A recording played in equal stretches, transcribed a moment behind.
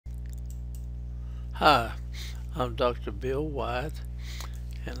Hi, I'm Dr. Bill Wyatt,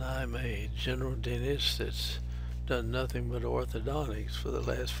 and I'm a general dentist that's done nothing but orthodontics for the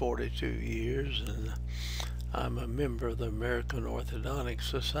last 42 years, and I'm a member of the American Orthodontic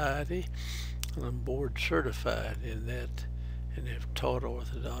Society, and I'm board certified in that, and have taught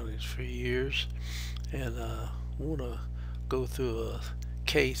orthodontics for years. And I want to go through a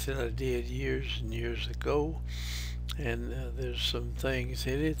case that I did years and years ago, and there's some things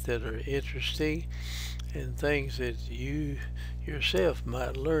in it that are interesting and things that you yourself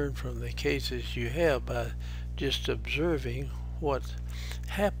might learn from the cases you have by just observing what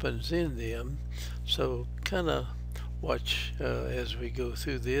happens in them. So kind of watch as we go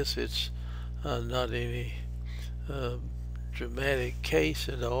through this. It's not any uh, dramatic case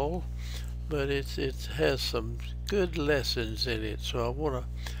at all, but it has some good lessons in it. So I want to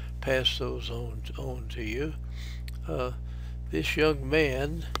pass those on to you. This young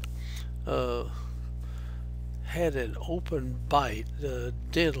man had an open bite,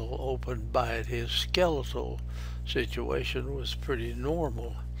 dental open bite. His skeletal situation was pretty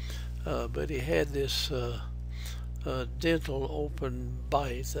normal, but he had this dental open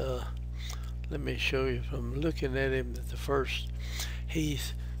bite. Let me show you from looking at him at the first. He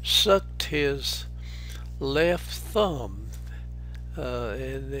sucked his left thumb,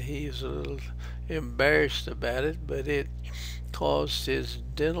 and he's a little embarrassed about it, but it caused his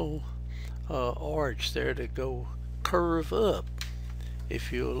dental arch there to go curve up.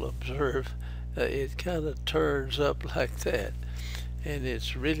 If you'll observe, it kind of turns up like that, and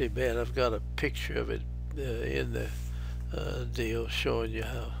it's really bad. I've got a picture of it in the deal showing you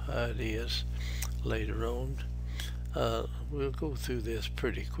how it is later on. We'll go through this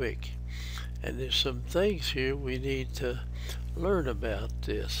pretty quick, and there's some things here we need to learn about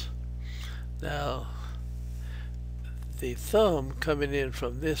this. Now, the thumb coming in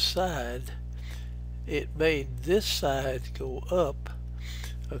from this side, it made this side go up,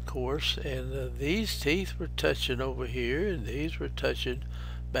 of course, and these teeth were touching over here, and these were touching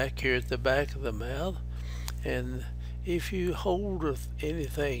back here at the back of the mouth. And if you hold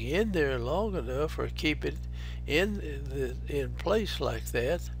anything in there long enough or keep it in place like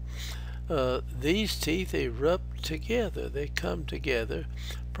that, these teeth erupt together. They come together.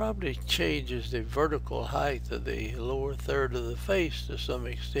 Probably changes the vertical height of the lower third of the face to some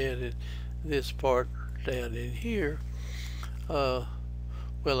extent. This part down in here, well,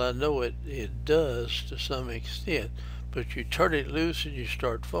 I know it does to some extent, but you turn it loose and you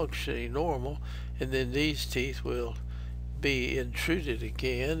start functioning normal, and then these teeth will be intruded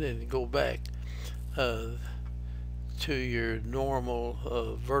again and go back to your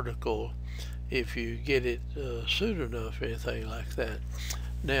normal vertical if you get it soon enough or anything like that.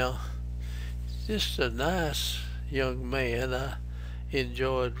 Now, just a nice young man. I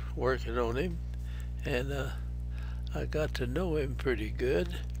enjoyed working on him, and I got to know him pretty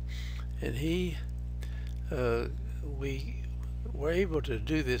good, and we were able to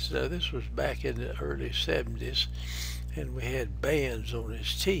do this. Now, this was back in the early 70s, and we had bands on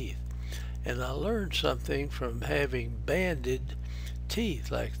his teeth, and I learned something from having banded teeth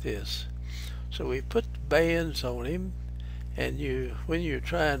like this. So we put bands on him, and when you're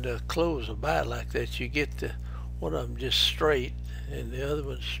trying to close a bite like that, you get one of them just straight and the other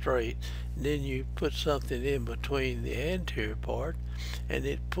one straight, and then you put something in between the anterior part, and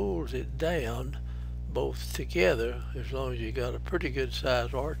it pulls it down both together, as long as you got a pretty good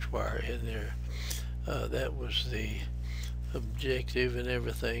size arch wire in there. That was the objective and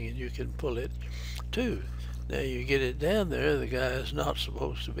everything, and you can pull it too. Now you get it down there, the guy is not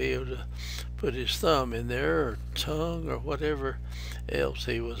supposed to be able to put his thumb in there or tongue or whatever else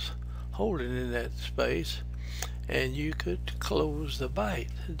he was holding in that space, and you could close the bite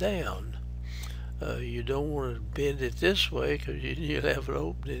down. You don't want to bend it this way, because you'll have an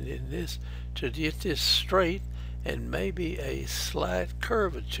opening in this to get this straight, and maybe a slight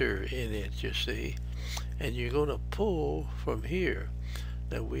curvature in it, you see, and you're going to pull from here.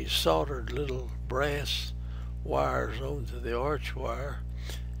 Now, we soldered little brass wires onto the arch wire,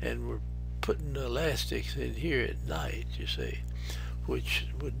 and we're putting elastics in here at night, you see, which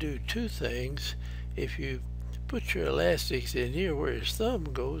would do two things. If you put your elastics in here where his thumb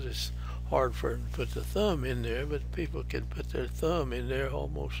goes, it's hard for him to put the thumb in there, but people can put their thumb in there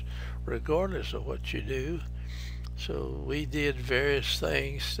almost regardless of what you do. So we did various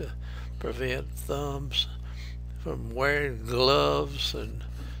things to prevent thumbs from wearing gloves and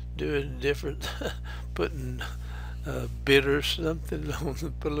doing different putting bitter something on,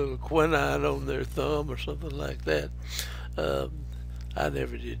 put a little quinine on their thumb or something like that. I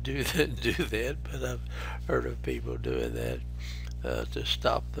never did do that, but I've heard of people doing that. to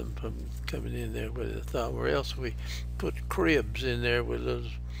stop them from coming in there with a thumb, or else we put cribs in there with those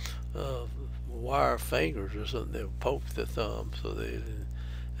wire fingers or something that would poke the thumb so they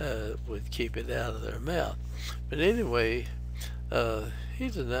would keep it out of their mouth. But anyway,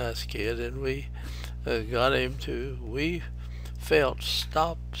 he's a nice kid, and we got him to, we felt,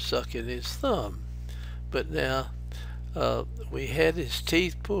 stop sucking his thumb. But now we had his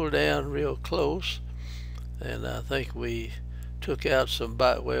teeth pulled down real close, and I think we took out some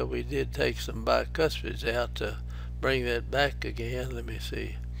well, we did take some bicuspids out to bring that back again. Let me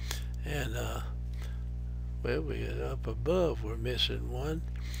see. And well, we up above we're missing one,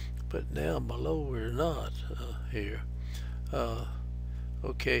 but down below we're not here.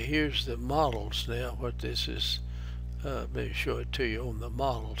 Okay, here's the models now. What this is, let me show it to you on the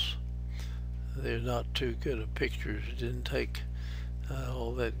models. They're not too good of pictures. It didn't take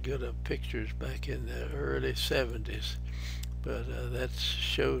all that good of pictures back in the early 70s, but that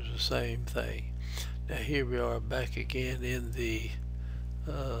shows the same thing. Now here we are back again in the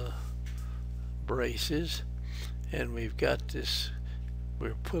braces, and we've got this,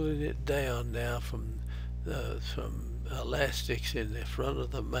 we're pulling it down now from some elastics in the front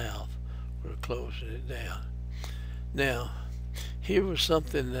of the mouth. We're closing it down. Now here was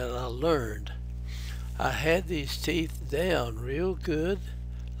something that I learned. I had these teeth down real good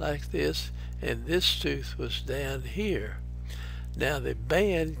like this, and this tooth was down here. Now the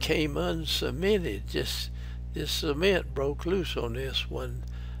band came uncemented. Just this cement broke loose on this one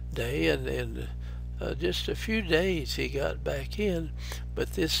day, and just a few days he got back in,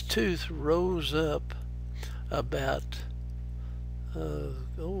 but this tooth rose up about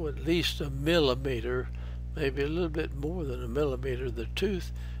at least a millimeter, maybe a little bit more than a millimeter. The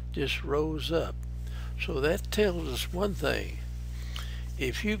tooth just rose up. So that tells us one thing.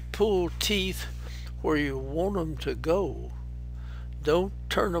 If you pull teeth where you want them to go, don't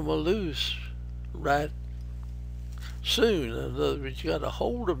turn them loose right soon. In other words, you got to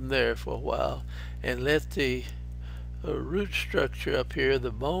hold them there for a while and let the root structure up here,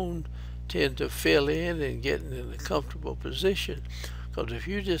 the bone, tend to fill in and get in a comfortable position. Because if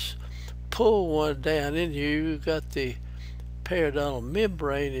you just pull one down in here, you've got the periodontal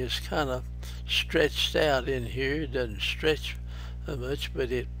membrane is kind of stretched out in here. It doesn't stretch much,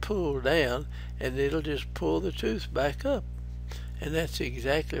 but it pulled down, and it'll just pull the tooth back up. And that's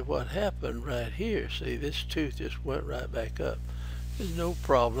exactly what happened right here. See, this tooth just went right back up. There's no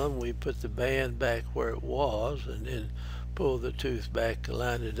problem. We put the band back where it was, and then pull the tooth back to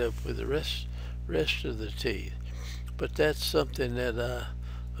line it up with the rest of the teeth. But that's something that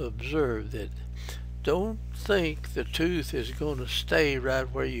I observed, that don't think the tooth is going to stay right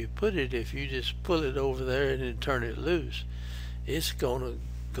where you put it. If you just pull it over there and then turn it loose, it's going to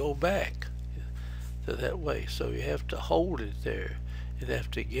go back to that way. So you have to hold it there and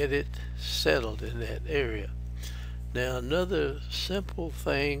have to get it settled in that area. Now another simple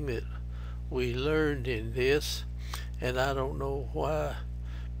thing that we learned in this, and I don't know why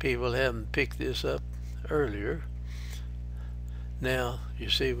people haven't picked this up earlier. Now you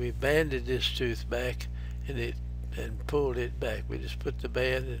see we banded this tooth back and pulled it back. We just put the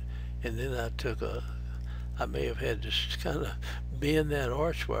band in, and then I may have had to kind of bend that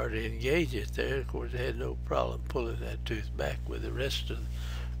arch wire to engage it there. Of course, I had no problem pulling that tooth back with the rest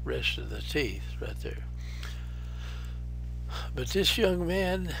of the teeth right there. But this young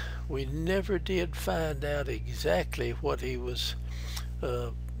man, we never did find out exactly what he was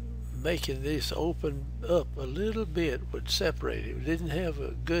making this open up a little bit, would separate it. We didn't have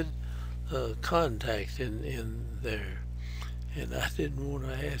a good contact in there, and I didn't want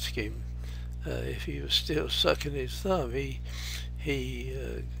to ask him if he was still sucking his thumb. He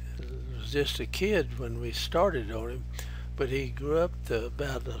was just a kid when we started on him, but he grew up to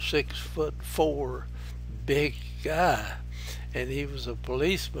about a 6'4" big guy, and he was a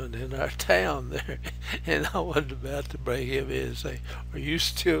policeman in our town there. And I was about to bring him in and say, "Are you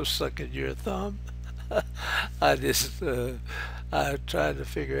still sucking your thumb?" I tried to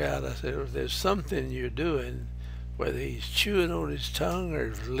figure out. I said, "If there's something you're doing, whether he's chewing on his tongue or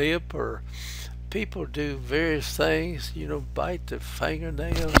his lip, or people do various things, you know, bite their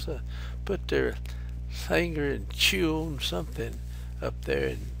fingernails, put their finger and chew on something up there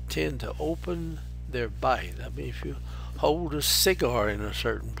and tend to open their bite. I mean, if you hold a cigar in a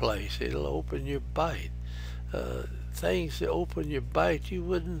certain place, it'll open your bite. Things that open your bite you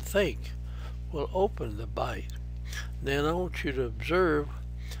wouldn't think will open the bite. Then I want you to observe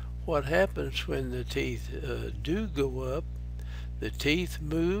what happens when the teeth do go up. The teeth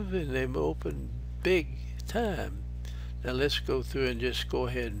move and they open big time. Now let's go through and just go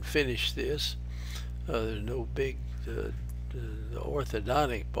ahead and finish this. There's no big the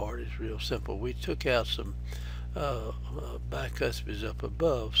orthodontic part is real simple. We took out some bicuspids up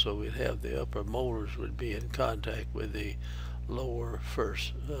above, so we'd have the upper molars would be in contact with the lower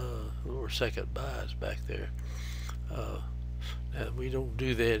second bis back there. Now we don't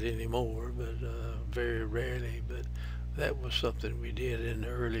do that anymore, but very rarely. But that was something we did in the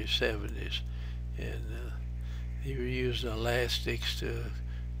early 70s, and they were using elastics to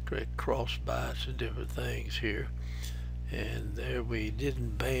correct cross bites and different things here. And there we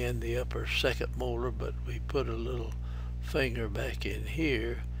didn't band the upper second molar, but we put a little finger back in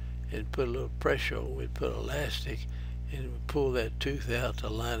here and put a little pressure on. We'd put elastic and we pull that tooth out to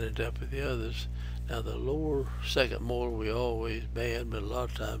line it up with the others. Now the lower second molar we always band, but a lot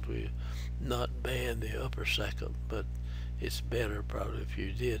of times we not band the upper second, but it's better probably if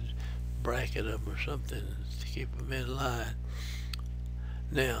you did bracket them or something to keep them in line.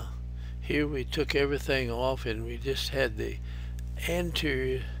 Now here we took everything off and we just had the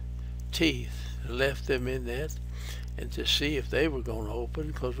anterior teeth, left them in that, and to see if they were going to open,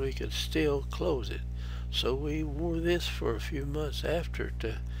 because we could still close it. So we wore this for a few months after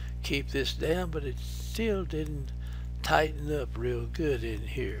to keep this down, but it still didn't tighten up real good in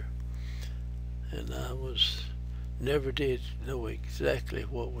here. And I never did know exactly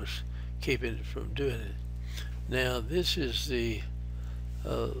what was keeping it from doing it. Now this is the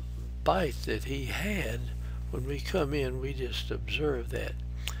bite that he had when we come in. We just observe that.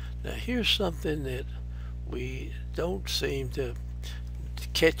 Now here's something that we don't seem to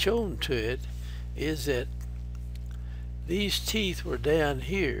catch on to, it is that these teeth were down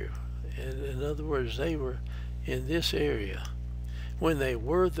here, and in other words they were in this area. When they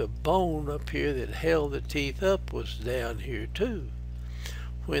were, the bone up here that held the teeth up was down here too.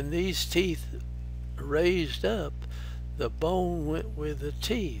 When these teeth raised up, the bone went with the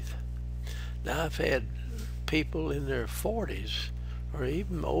teeth. Now I've had people in their 40s or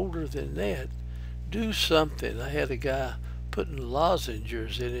even older than that do something. I had a guy putting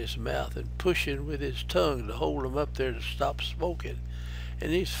lozenges in his mouth and pushing with his tongue to hold him up there to stop smoking,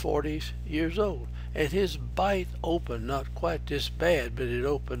 and he's 40 years old, and his bite opened, not quite this bad, but it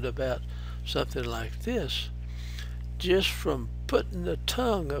opened about something like this, just from putting the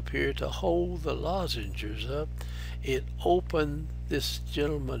tongue up here to hold the lozenges up. It opened this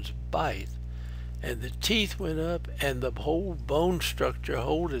gentleman's bite, and the teeth went up, and the whole bone structure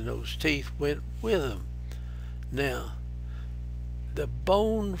holding those teeth went with them. Now, the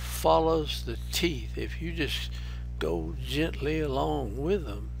bone follows the teeth if you just go gently along with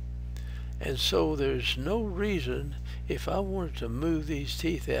them. And so there's no reason, if I wanted to move these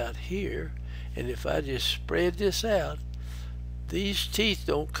teeth out here, and if I just spread this out, these teeth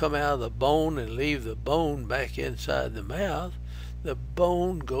don't come out of the bone and leave the bone back inside the mouth. The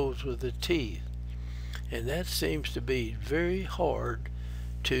bone goes with the teeth. And that seems to be very hard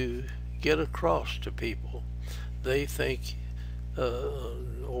to get across to people. They think,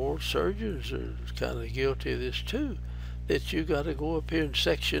 or surgeons are kind of guilty of this too, that you got to go up here and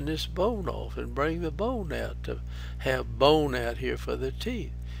section this bone off and bring the bone out to have bone out here for the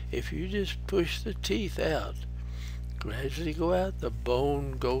teeth. If you just push the teeth out, gradually go out, the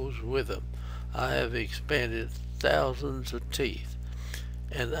bone goes with them. I have expanded thousands of teeth,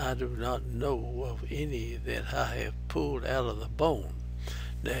 and I do not know of any that I have pulled out of the bone.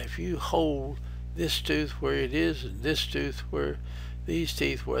 Now if you hold this tooth where it is and this tooth where these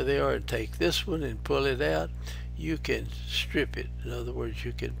teeth where they are, and take this one and pull it out, you can strip it. In other words,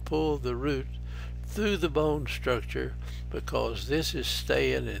 you can pull the root through the bone structure, because this is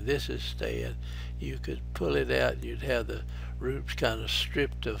staying and this is staying. You could pull it out and you'd have the roots kind of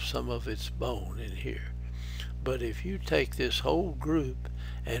stripped of some of its bone in here. But if you take this whole group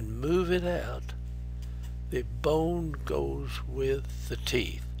and move it out, the bone goes with the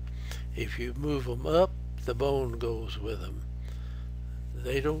teeth. If you move them up, the bone goes with them.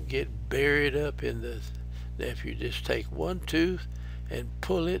 They don't get buried up in the... If you just take one tooth and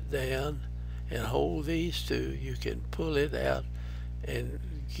pull it down and hold these two, you can pull it out and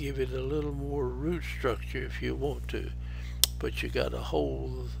give it a little more root structure if you want to. But you got to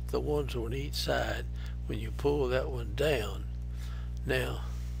hold the ones on each side when you pull that one down. Now,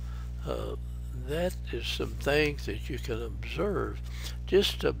 that is some things that you can observe.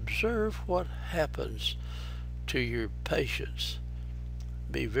 Just observe what happens to your patients.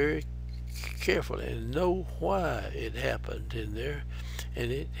 Be very careful and know why it happened in there,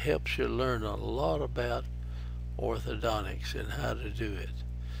 and it helps you learn a lot about orthodontics and how to do it.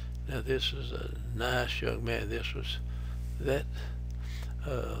 Now this is a nice young man. This was that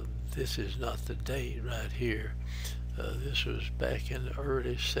this is not the date right here. This was back in the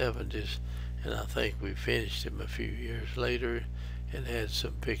early 70s, And I think we finished him a few years later and had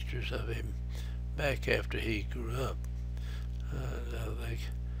some pictures of him back after he grew up. The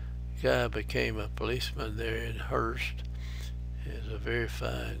guy became a policeman there in Hearst. He's a very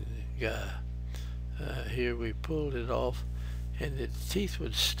fine guy. Here we pulled it off, and the teeth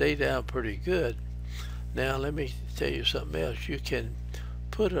would stay down pretty good. Now let me tell you something else. You can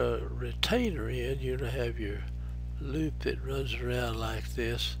put a retainer in. You have your loop that runs around like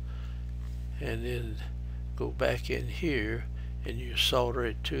this, and then go back in here and you solder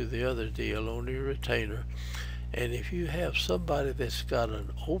it to the other deal on your retainer. And if you have somebody that's got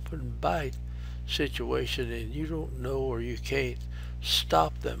an open bite situation and you don't know, or you can't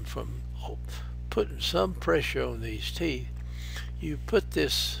stop them from putting some pressure on these teeth, you put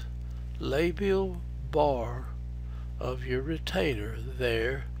this labial bar of your retainer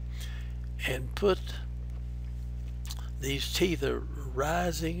there, and put these teeth are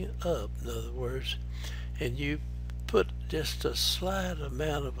rising up, in other words, and you put just a slight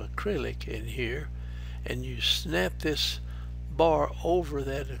amount of acrylic in here, and you snap this bar over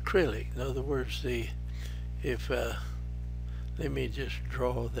that acrylic. In other words, let me just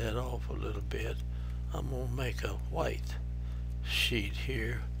draw that off a little bit. I'm going to make a white sheet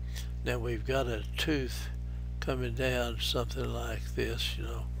here. Now we've got a tooth coming down something like this, you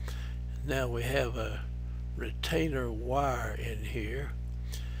know. Now we have a retainer wire in here.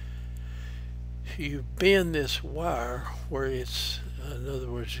 You bend this wire where it's, in other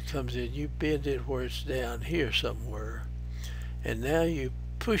words, it comes in, you bend it where it's down here somewhere, and now you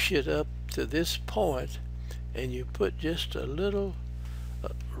push it up to this point, and you put just a little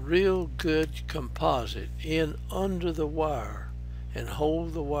real good composite in under the wire, and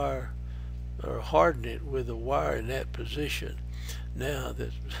hold the wire, or harden it with the wire in that position. Now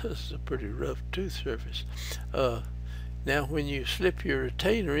this is a pretty rough tooth surface. Now when you slip your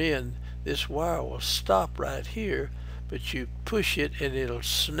retainer in, this wire will stop right here, but you push it and it'll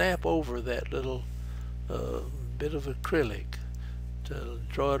snap over that little bit of acrylic. To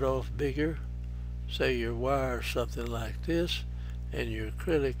draw it off bigger, say your wire is something like this, and your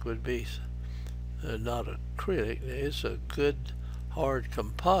acrylic would be not acrylic, it's a good hard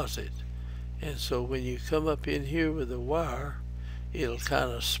composite. And so when you come up in here with the wire, it'll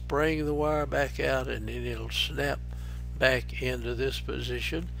kind of spring the wire back out, and then it'll snap back into this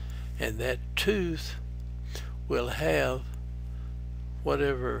position, and that tooth will have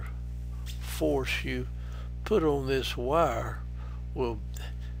whatever force you put on this wire will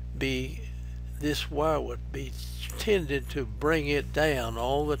be, this wire would be tended to bring it down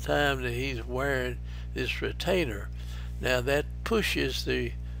all the time that he's wearing this retainer. Now that pushes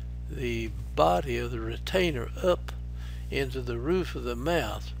the body of the retainer up into the roof of the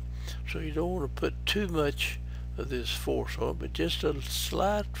mouth. So you don't want to put too much of this force on it, but just a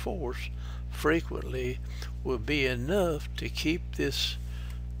slight force frequently will be enough to keep this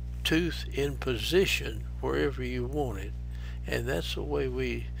tooth in position wherever you want it. And that's the way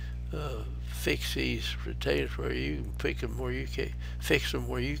we fix these retainers, where you can fix them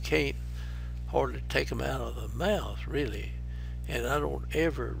where you can't, hardly take them out of the mouth, really. And I don't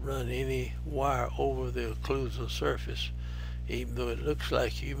ever run any wire over the occlusal surface, even though it looks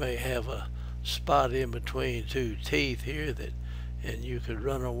like you may have a spot in between two teeth here that, and you could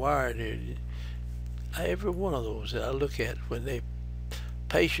run a wire in there. Every one of those that I look at, when the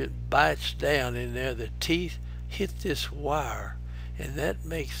patient bites down in there, the teeth hit this wire, and that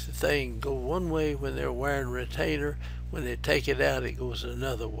makes the thing go one way when they're wearing retainer. When they take it out, it goes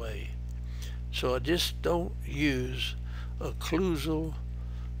another way. So I just don't use occlusal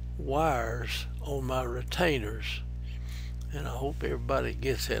wires on my retainers, and I hope everybody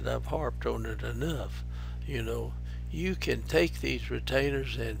gets that. I've harped on it enough. You know, you can take these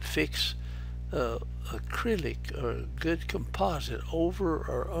retainers and fix acrylic or good composite over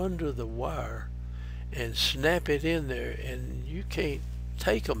or under the wire and snap it in there, and you can't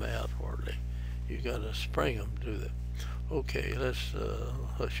take them out hardly. You gotta spring them to them. Okay, let's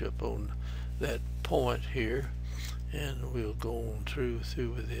hush up on that point here, and we'll go on through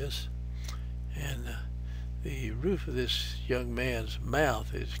with this. And the roof of this young man's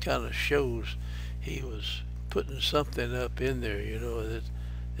mouth, it kind of shows he was putting something up in there, you know, that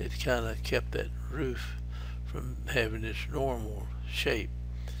it kind of kept that roof from having its normal shape.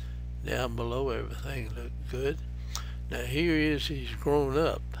 Down below, everything looked good. Now here he is, he's grown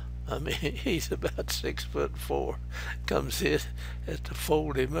up. I mean, he's about 6'4". Comes in, has to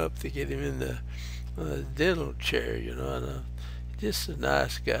fold him up to get him in the dental chair, you know. And just a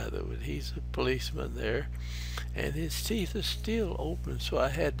nice guy, though. He's a policeman there, and his teeth are still open, so I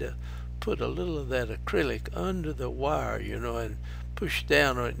had to put a little of that acrylic under the wire, you know, and push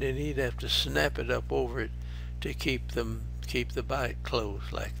down on it, and then he'd have to snap it up over it to keep the bite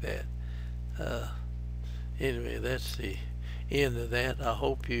closed like that. Anyway, that's the end of that. I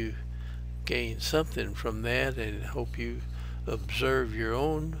hope you gain something from that, and hope you observe your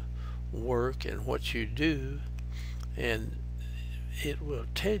own work and what you do, and it will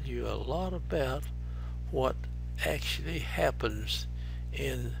tell you a lot about what actually happens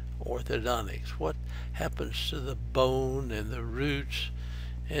in orthodontics, what happens to the bone and the roots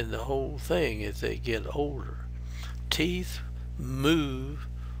and the whole thing as they get older. Teeth move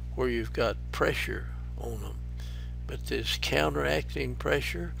where you've got pressure on them, but there's counteracting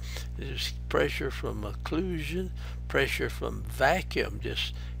pressure. There's pressure from occlusion, pressure from vacuum.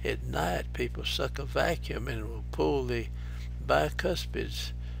 Just at night people suck a vacuum and it will pull the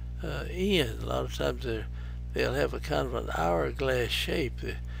bicuspids in. A lot of times they'll have a kind of an hourglass shape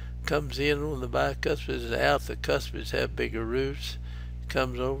that comes in when the bicuspids is out. The cuspids have bigger roots,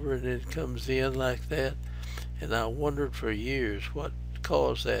 comes over and then comes in like that. And I wondered for years what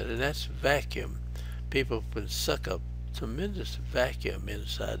caused that, and that's vacuum. People can suck up tremendous vacuum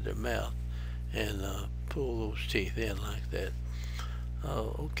inside their mouth and pull those teeth in like that.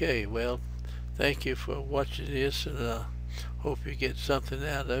 Okay, well, thank you for watching this, and I hope you get something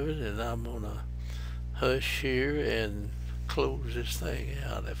out of it, and I'm gonna hush here and close this thing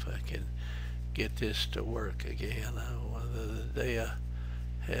out if I can get this to work again. The day I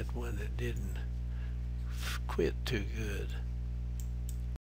had one that didn't quit too good.